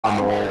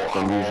I'm old,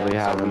 so I'm usually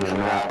having a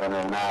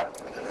nap.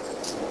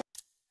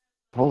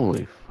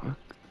 Holy fuck.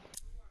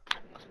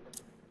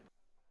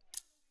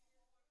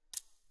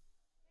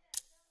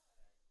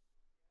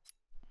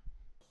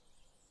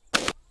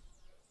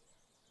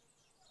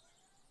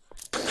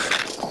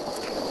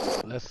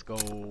 Let's go.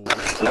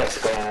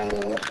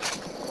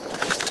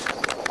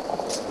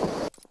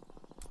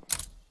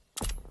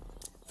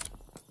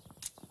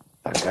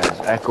 That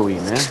guy's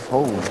echoey, man.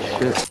 Holy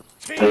shit.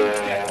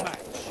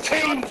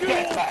 Team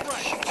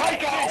Deathmatch!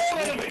 Take out all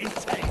enemies!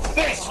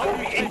 This will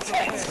be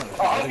intense!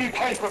 I hope you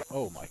came from...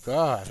 Oh my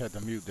god, I had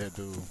to mute that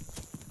dude.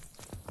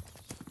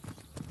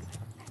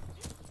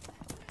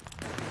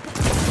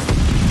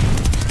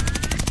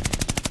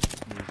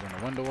 He's in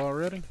the window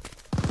already?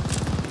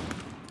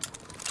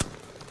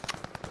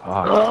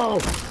 Oh!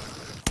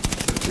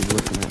 What are you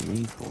looking at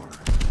me for?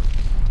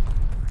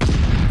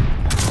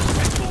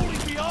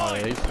 Oh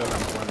yeah, he's still in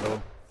the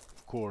window.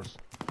 Of course.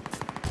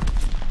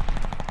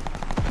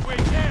 We're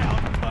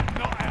down, but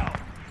not out.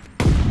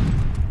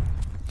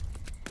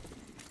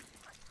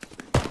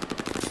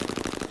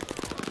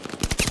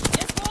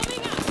 Just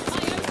warming up. I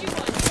owe you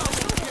one.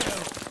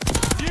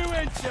 New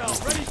intel,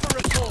 ready for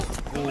assault.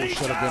 Oh,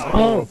 should have been.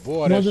 Oh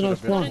boy, that should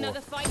have been. Want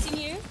another fight in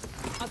you?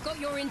 I've got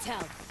your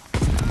intel.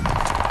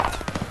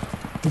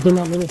 He's in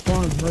that little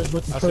farm right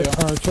with the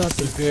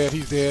tractor. He's dead,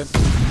 he's dead.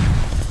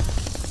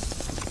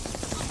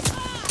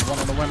 One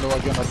in the window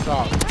again up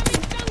top.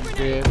 He's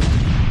dead.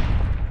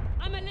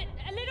 I'm a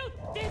little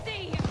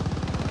dizzy.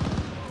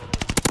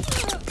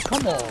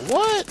 Come on,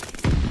 what?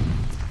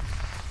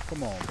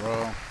 Come on,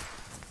 bro.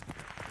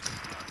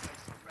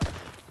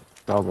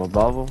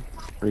 Bubble.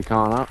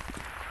 Recon up.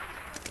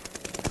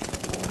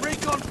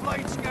 Recon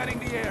plane scanning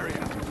the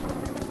area.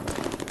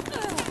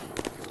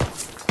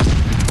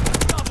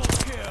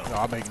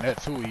 I'm making that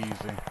too easy.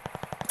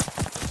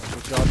 That's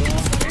what y'all doing?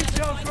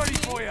 Intel's ready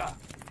for ya.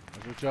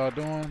 That's what y'all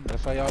doing?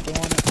 That's how y'all doing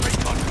it?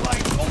 Recon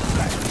plane all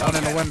set. One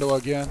in the window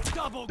again.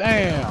 Double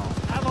Damn!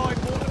 Allied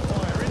mortar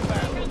fire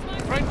inbound.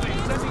 Friendly,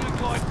 sending a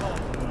glide bomb.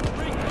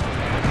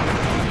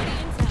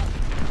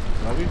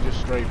 No, we just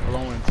straight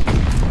blowing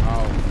teams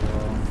out,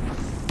 bro.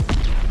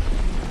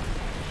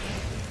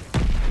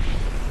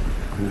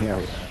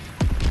 Yeah.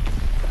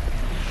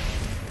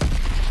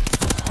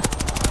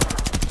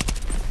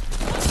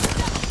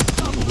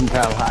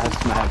 That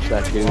last match,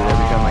 that dude,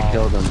 every time I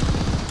killed him,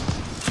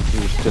 he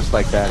was just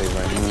like that. He's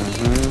like,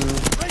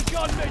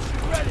 Recon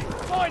mission ready.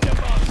 Find him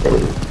up. I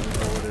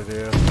know what it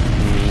is.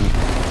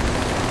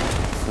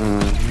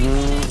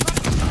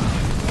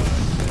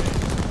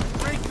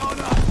 Recon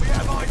up. We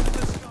have eyes in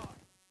the sky.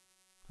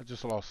 I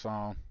just lost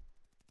sound.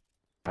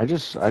 I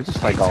just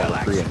like all the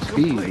free XP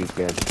you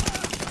get.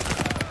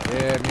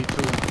 Yeah, me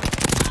too.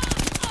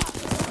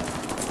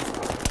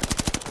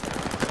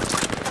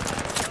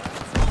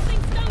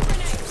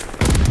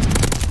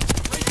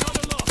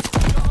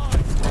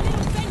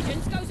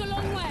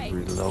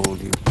 Reload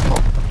you.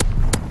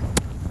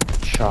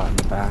 Shot in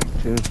the back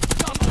too.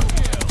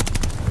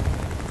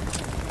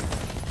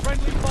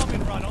 Friendly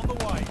bombing run on the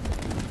way.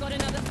 Got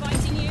another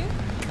fight in you?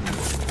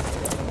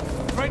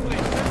 Friendly,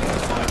 sending a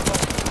glide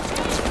bomb.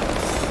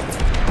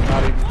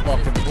 Not even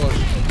fucking push.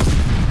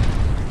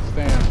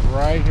 Stands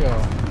right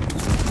here.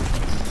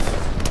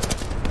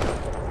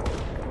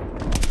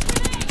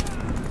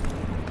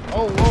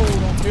 Oh, whoa,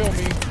 don't kill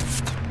me.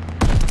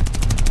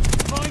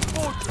 Flying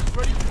fortress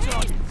ready for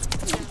target.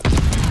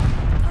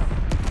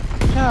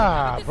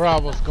 Ah,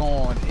 Bravo's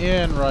going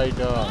in right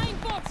there. Flying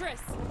fortress.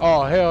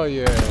 Oh, hell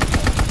yeah.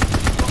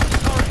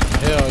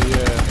 Hell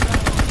yeah.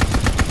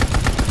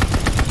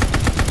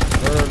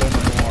 Early in the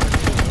morning,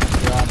 too.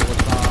 Yeah, I know what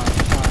time.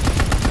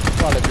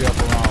 Probably be up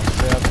around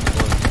 7,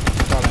 but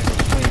probably ain't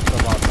gonna swing till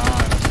about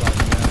 9 or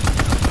something, man.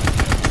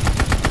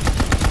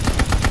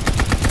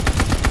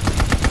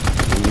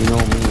 You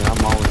know me,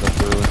 I'm always up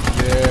early.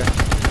 Yeah.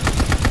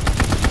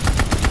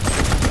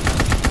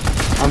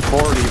 I'm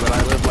 40, but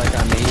I live like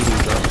I'm 80,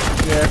 bro.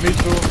 Yeah, me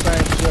too.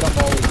 Same shit. I'm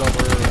always up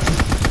early.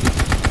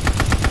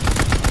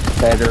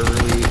 Bed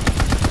early,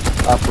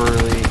 up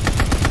early.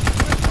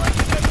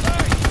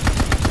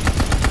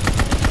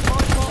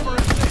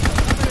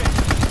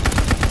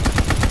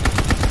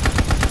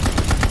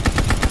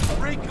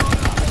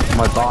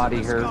 My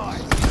body hurts.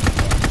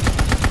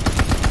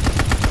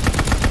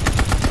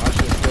 I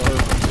should still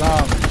heard from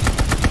zombies.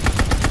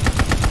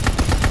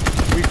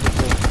 A week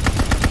ago.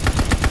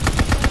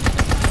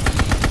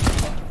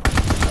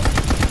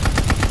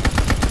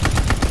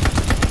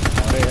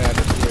 Oh, they had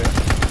to quit.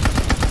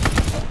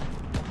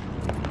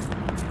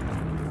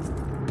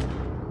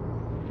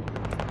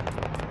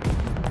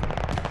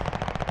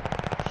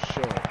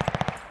 Sure.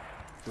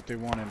 But they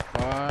won in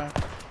 5.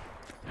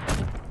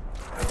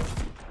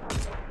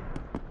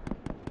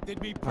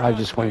 I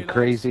just went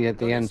crazy at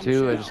the end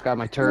too. I just got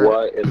my turret.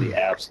 What in the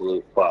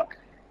absolute fuck?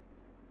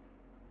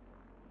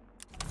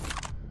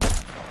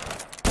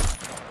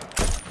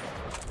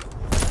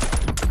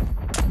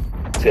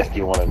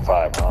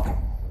 $51-5, huh?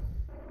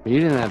 You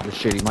didn't have the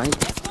shitty mic.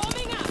 Just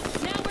warming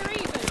up. Now we're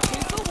even. 2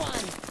 for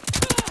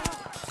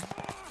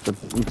 1.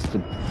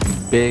 the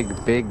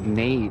big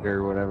Nate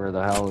or whatever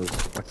the hell is.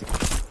 What's it?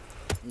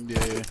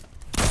 Yeah.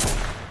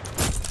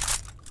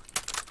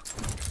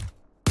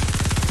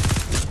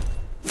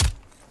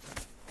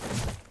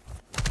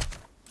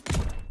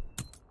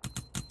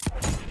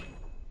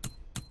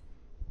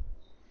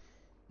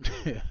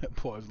 That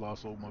boy's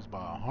lost almost by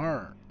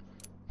 100.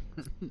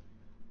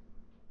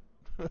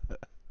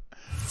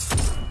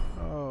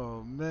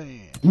 Oh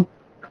man.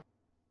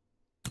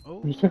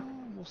 Oh,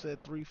 almost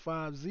at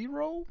 350.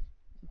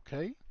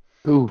 Okay.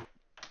 Ooh.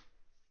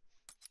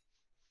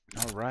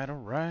 All right, all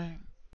right.